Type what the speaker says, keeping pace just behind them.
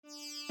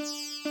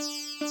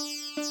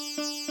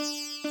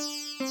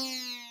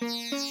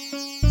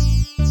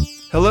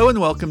Hello and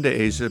welcome to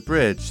Asia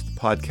Bridge, the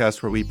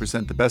podcast where we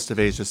present the best of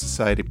Asia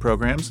Society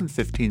programs in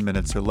 15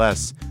 minutes or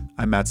less.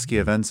 I'm Matt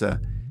Schiavenza.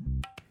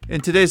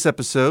 In today's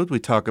episode, we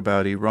talk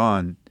about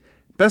Iran.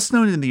 Best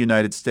known in the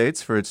United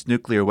States for its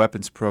nuclear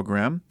weapons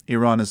program,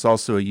 Iran is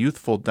also a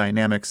youthful,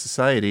 dynamic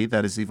society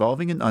that is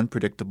evolving in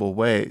unpredictable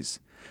ways.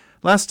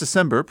 Last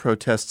December,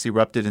 protests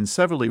erupted in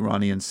several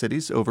Iranian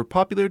cities over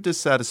popular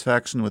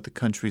dissatisfaction with the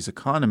country's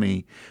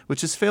economy,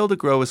 which has failed to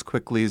grow as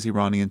quickly as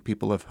Iranian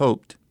people have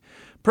hoped.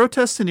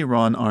 Protests in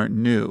Iran aren't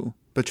new,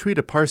 but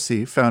Trita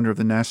Parsi, founder of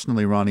the National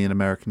Iranian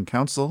American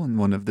Council and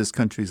one of this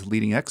country's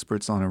leading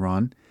experts on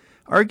Iran,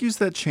 argues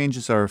that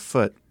changes are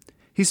afoot.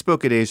 He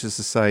spoke at Asia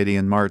Society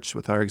in March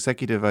with our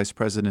Executive Vice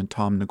President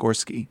Tom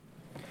Nagorski.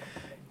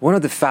 One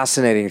of the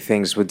fascinating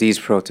things with these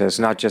protests,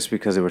 not just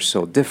because they were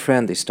so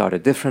different, they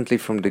started differently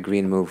from the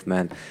Green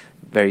Movement,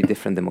 very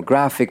different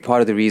demographic. Part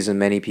of the reason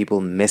many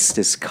people missed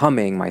this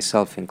coming,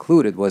 myself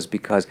included, was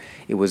because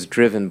it was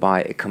driven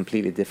by a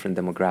completely different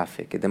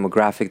demographic, a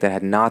demographic that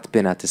had not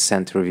been at the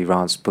center of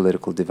Iran's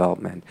political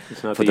development.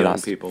 It's not the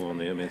young people on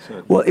the image.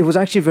 Well, it was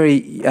actually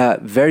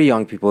very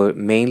young people,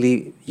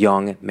 mainly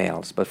young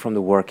males, but from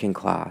the working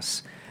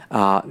class,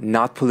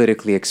 not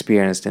politically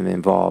experienced and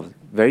involved.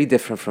 Very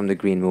different from the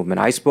Green Movement.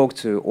 I spoke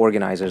to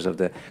organizers of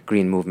the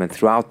Green Movement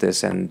throughout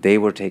this, and they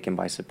were taken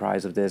by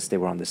surprise of this. They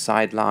were on the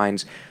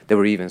sidelines. They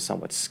were even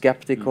somewhat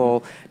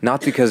skeptical,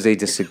 not because they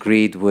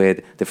disagreed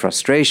with the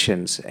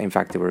frustrations. In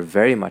fact, they were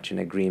very much in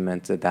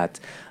agreement that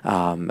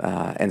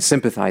and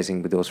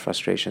sympathizing with those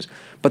frustrations.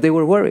 But they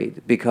were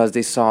worried because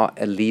they saw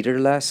a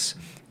leaderless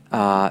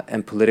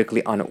and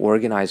politically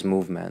unorganized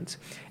movement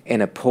in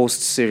a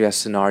post-Syria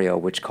scenario,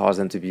 which caused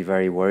them to be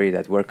very worried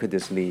that where could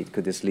this lead?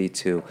 Could this lead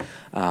to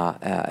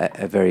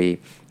a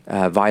very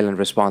violent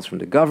response from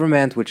the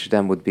government, which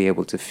then would be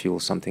able to fuel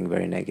something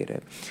very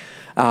negative?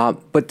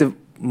 But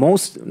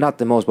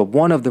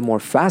one of the more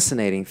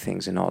fascinating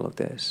things in all of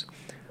this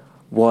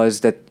was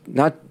that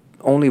not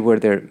only were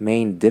there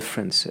main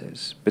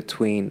differences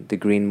between the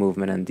Green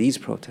Movement and these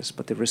protests,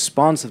 but the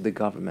response of the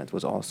government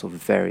was also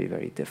very,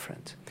 very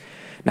different.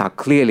 Now,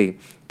 clearly,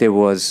 there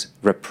was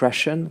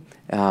repression.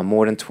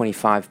 More than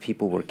 25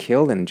 people were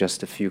killed in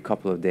just a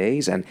couple of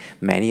days, and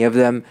many of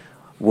them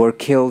were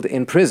killed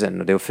in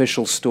prison. The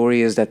official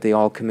story is that they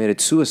all committed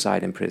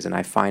suicide in prison.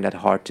 I find that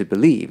hard to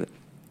believe.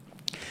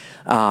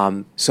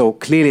 So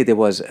clearly there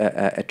was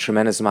a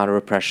tremendous amount of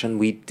repression.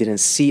 We didn't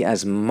see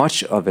as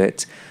much of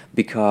it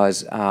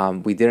because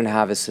we didn't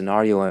have a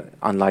scenario,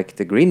 unlike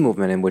the Green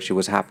Movement, in which it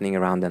was happening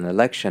around an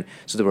election.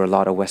 So there were a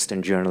lot of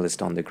Western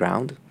journalists on the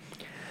ground.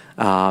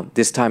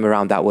 This time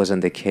around, that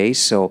wasn't the case,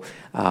 so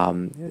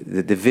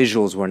the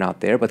visuals were not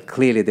there, but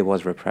clearly there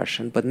was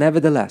repression. But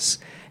nevertheless,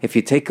 if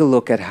you take a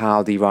look at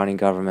how the Iranian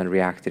government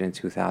reacted in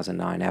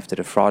 2009 after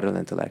the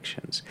fraudulent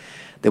elections,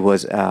 there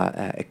was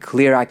a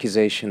clear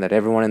accusation that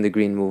everyone in the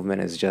Green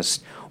Movement is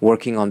just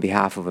working on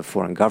behalf of a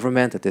foreign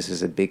government, that this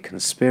is a big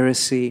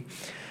conspiracy.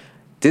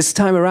 This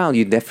time around,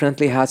 you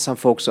definitely had some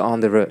folks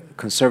on the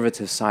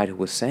conservative side who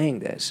were saying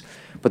this.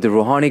 But the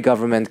Rouhani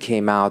government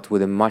came out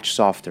with a much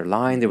softer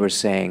line. They were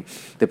saying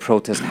the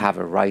protests have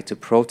a right to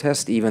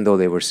protest, even though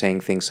they were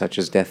saying things such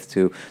as death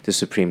to the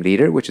supreme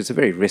leader, which is a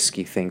very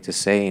risky thing to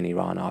say in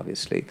Iran,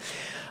 obviously.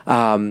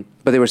 But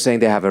they were saying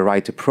they have a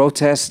right to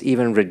protest,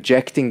 even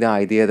rejecting the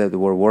idea that they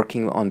were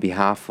working on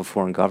behalf of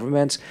foreign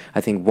governments.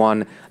 I think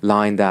one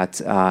line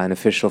that an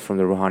official from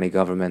the Rouhani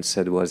government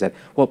said was that,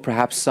 well,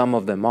 perhaps some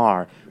of them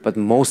are, but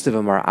most of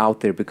them are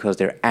out there because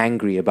they're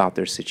angry about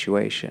their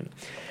situation.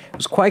 It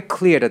was quite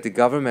clear that the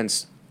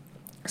government's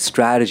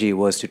strategy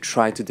was to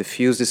try to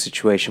diffuse the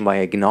situation by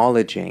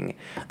acknowledging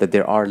that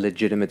there are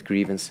legitimate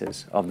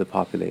grievances of the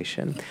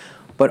population.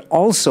 But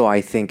also, I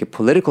think, a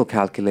political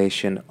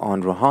calculation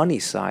on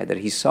Rouhani's side, that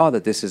he saw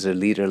that this is a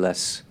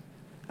leaderless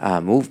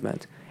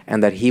movement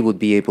and that he would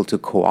be able to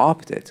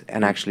co-opt it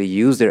and actually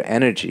use their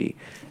energy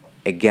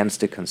against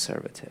the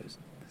conservatives.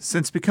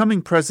 Since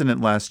becoming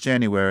president last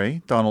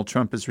January, Donald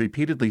Trump has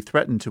repeatedly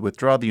threatened to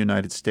withdraw the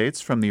United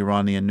States from the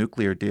Iranian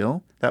nuclear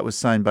deal that was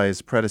signed by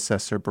his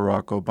predecessor,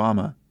 Barack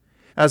Obama.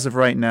 As of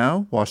right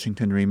now,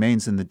 Washington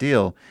remains in the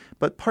deal,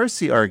 but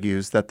Parsi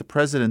argues that the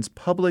president's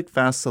public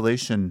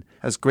vacillation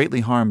has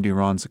greatly harmed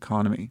Iran's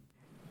economy.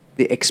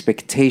 The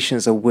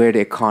expectations of where the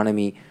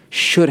economy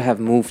should have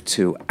moved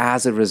to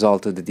as a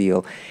result of the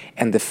deal,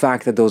 and the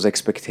fact that those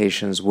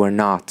expectations were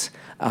not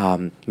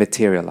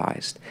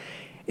materialized.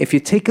 If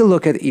you take a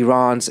look at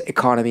Iran's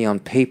economy on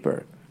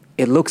paper,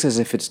 it looks as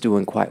if it's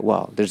doing quite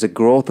well. There's a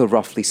growth of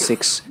roughly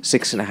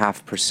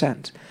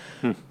 6.5%.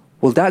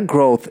 Well, that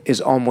growth is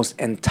almost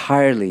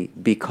entirely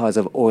because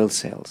of oil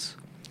sales.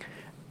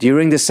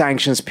 During the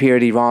sanctions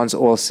period, Iran's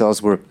oil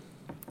sales were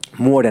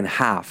more than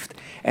halved.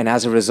 And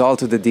as a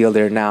result of the deal,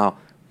 they're now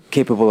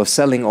capable of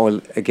selling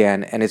oil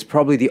again. And it's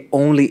probably the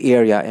only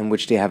area in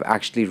which they have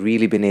actually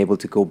really been able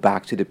to go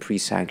back to the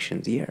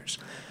pre-sanctioned years.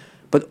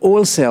 But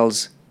oil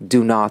sales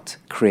do not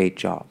create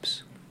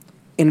jobs.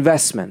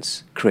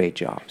 Investments create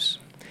jobs.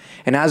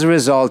 And as a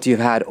result, you've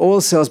had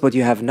oil sales, but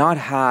you have not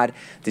had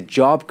the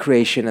job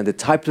creation and the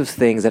types of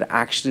things that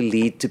actually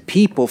lead to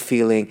people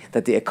feeling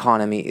that the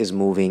economy is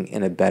moving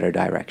in a better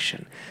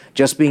direction.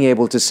 Just being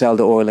able to sell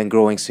the oil and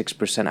growing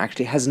 6%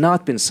 actually has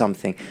not been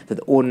something that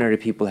ordinary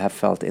people have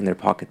felt in their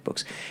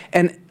pocketbooks.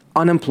 And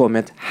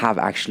unemployment have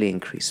actually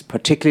increased,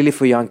 particularly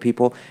for young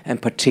people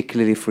and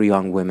particularly for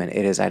young women.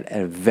 It is at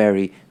a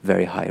very,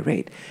 very high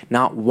rate.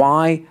 Now,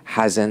 why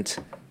hasn't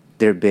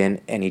there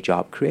been any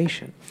job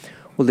creation?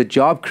 Well, the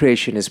job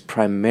creation is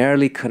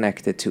primarily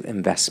connected to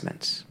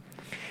investments.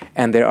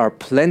 And there are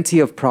plenty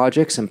of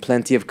projects and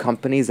plenty of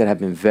companies that have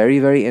been very,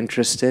 very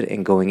interested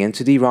in going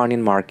into the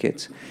Iranian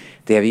market.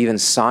 They have even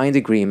signed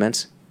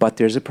agreements, but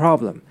there's a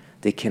problem.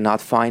 They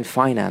cannot find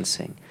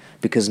financing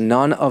because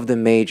none of the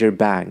major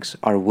banks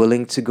are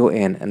willing to go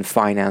in and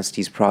finance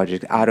these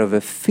projects out of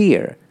a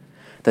fear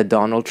that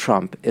Donald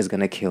Trump is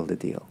going to kill the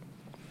deal.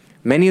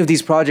 Many of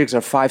these projects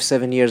are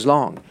 5-7 years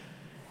long.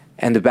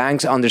 And the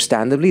banks,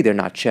 understandably, they're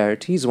not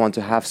charities, want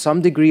to have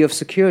some degree of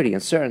security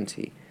and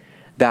certainty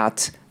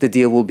that the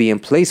deal will be in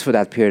place for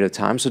that period of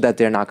time so that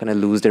they're not going to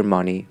lose their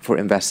money for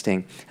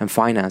investing and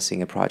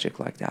financing a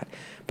project like that.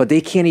 But they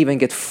can't even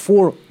get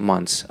 4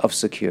 months of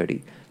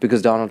security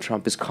because Donald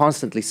Trump is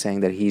constantly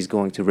saying that he's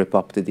going to rip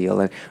up the deal.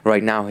 And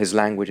right now his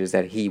language is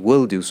that he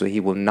will do so. He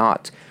will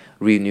not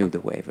renew the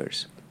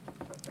waivers.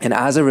 And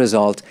as a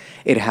result,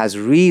 it has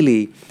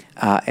really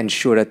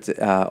ensured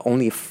that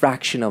only a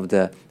fraction of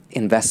the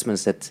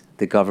investments that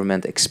the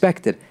government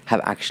expected have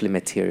actually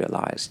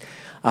materialized.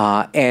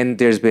 And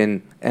there's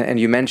been, and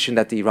you mentioned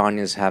that the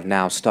Iranians have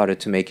now started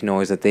to make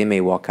noise that they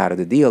may walk out of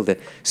the deal. The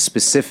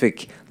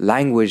specific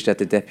language that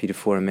the deputy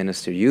foreign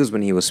minister used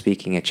when he was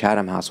speaking at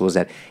Chatham House was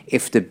that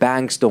if the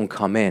banks don't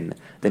come in,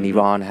 then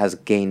Iran has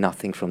gained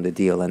nothing from the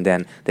deal, and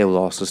then they will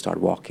also start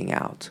walking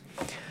out.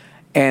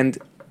 And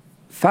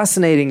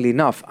fascinatingly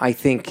enough, I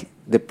think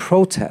the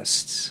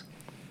protests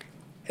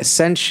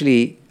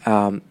essentially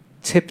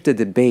tipped the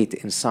debate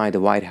inside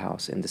the White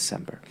House in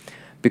December.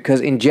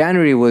 Because in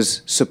January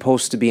was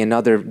supposed to be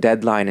another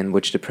deadline in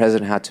which the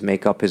president had to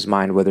make up his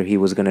mind whether he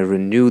was going to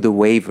renew the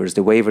waivers.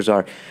 The waivers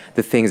are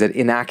the things that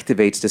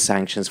inactivates the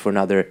sanctions for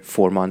another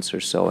 4 months or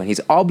so. And he's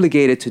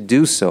obligated to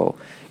do so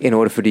in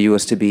order for the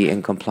U.S. to be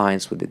in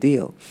compliance with the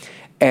deal.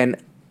 And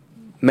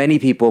many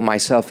people,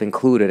 myself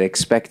included,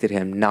 expected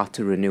him not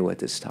to renew at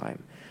this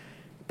time.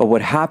 But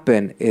what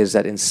happened is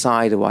that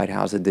inside the White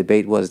House, the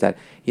debate was that,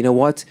 you know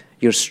what,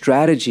 your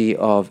strategy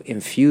of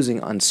infusing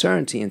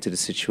uncertainty into the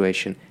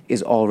situation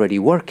is already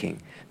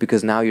working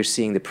because now you're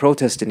seeing the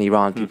protest in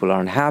Iran, people are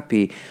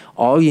unhappy.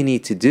 All you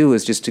need to do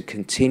is just to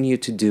continue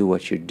to do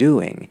what you're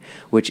doing,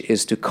 which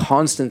is to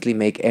constantly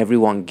make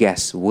everyone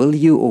guess, will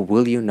you or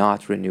will you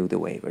not renew the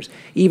waivers?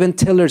 Even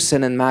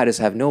Tillerson and Mattis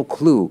have no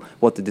clue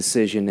what the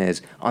decision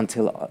is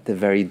until the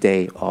very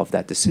day of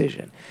that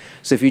decision.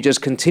 So if you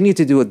just continue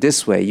to do it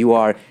this way, you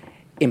are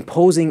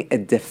imposing a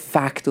de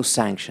facto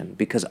sanction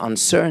because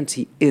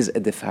uncertainty is a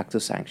de facto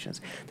sanction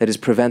that is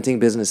preventing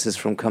businesses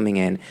from coming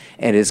in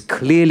and is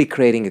clearly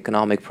creating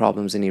economic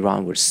problems in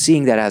Iran. We're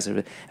seeing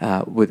that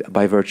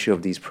by virtue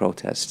of these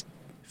protests.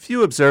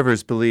 Few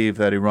observers believe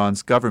that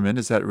Iran's government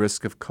is at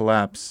risk of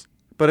collapse,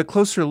 but a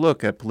closer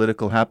look at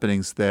political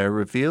happenings there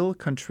reveal a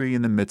country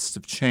in the midst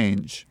of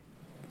change.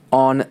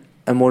 On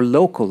a more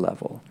local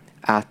level,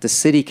 at the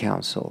city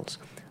councils,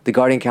 the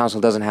Guardian Council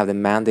doesn't have the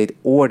mandate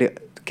or the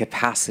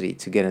capacity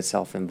to get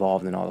itself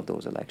involved in all of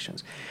those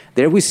elections.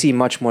 There we see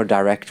much more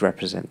direct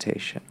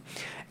representation.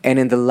 And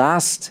in the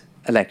last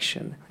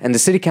election, and the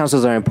city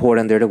councils are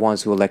important, they're the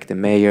ones who elect the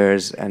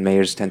mayors, and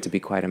mayors tend to be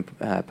quite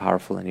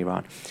powerful in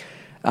Iran.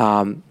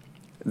 In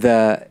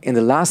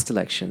the last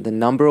election, the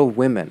number of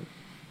women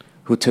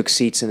who took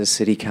seats in the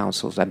city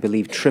councils, I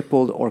believe,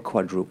 tripled or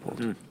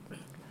quadrupled.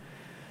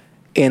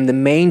 In the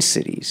main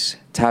cities,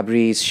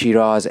 Tabriz,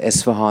 Shiraz,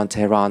 Isfahan,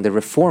 Tehran, the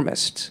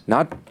reformists,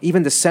 not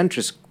even the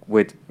centrists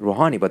with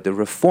Rouhani, but the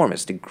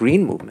reformists, the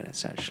Green Movement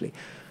essentially,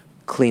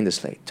 cleaned the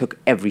slate, took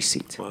every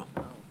seat. Wow.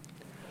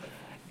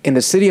 In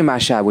the city of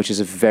Mashhad, which is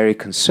a very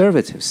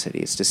conservative city,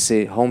 it's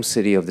the home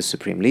city of the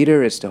supreme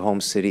leader, it's the home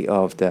city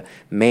of the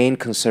main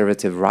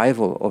conservative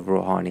rival of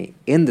Rouhani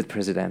in the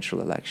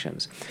presidential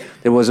elections,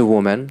 there was a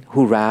woman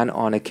who ran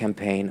on a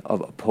campaign of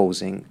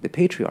opposing the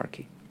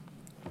patriarchy.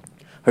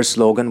 Her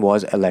slogan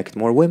was, elect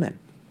more women.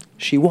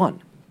 She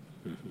won.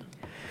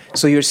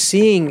 So you're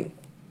seeing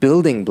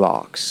building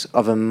blocks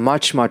of a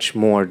much, much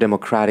more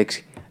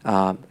democratic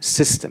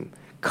system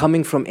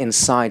coming from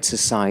inside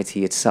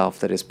society itself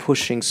that is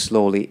pushing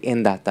slowly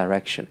in that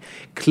direction.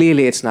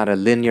 Clearly, it's not a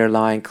linear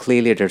line.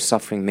 Clearly, they're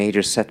suffering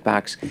major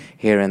setbacks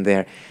here and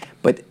there.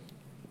 But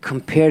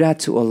compare that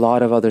to a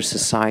lot of other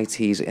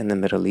societies in the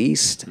Middle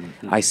East,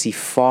 I see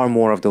far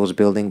more of those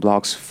building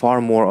blocks, far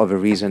more of a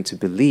reason to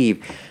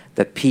believe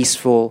that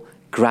peaceful,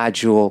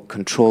 gradual,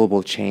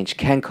 controllable change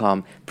can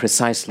come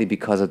precisely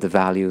because of the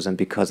values and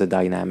because of the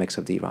dynamics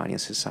of the Iranian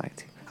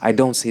society. I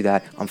don't see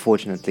that,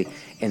 unfortunately,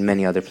 in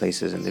many other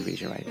places in the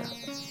region right now.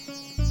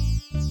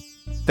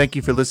 Thank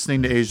you for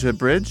listening to Asia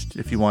Abridged.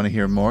 If you want to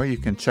hear more, you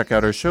can check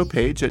out our show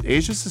page at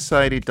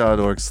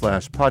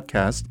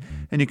asiasociety.org/podcast,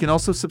 and you can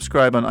also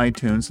subscribe on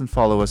iTunes and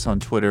follow us on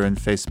Twitter and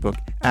Facebook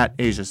at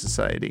Asia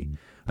Society.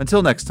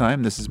 Until next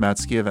time, this is Matt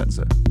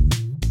Schiavenza.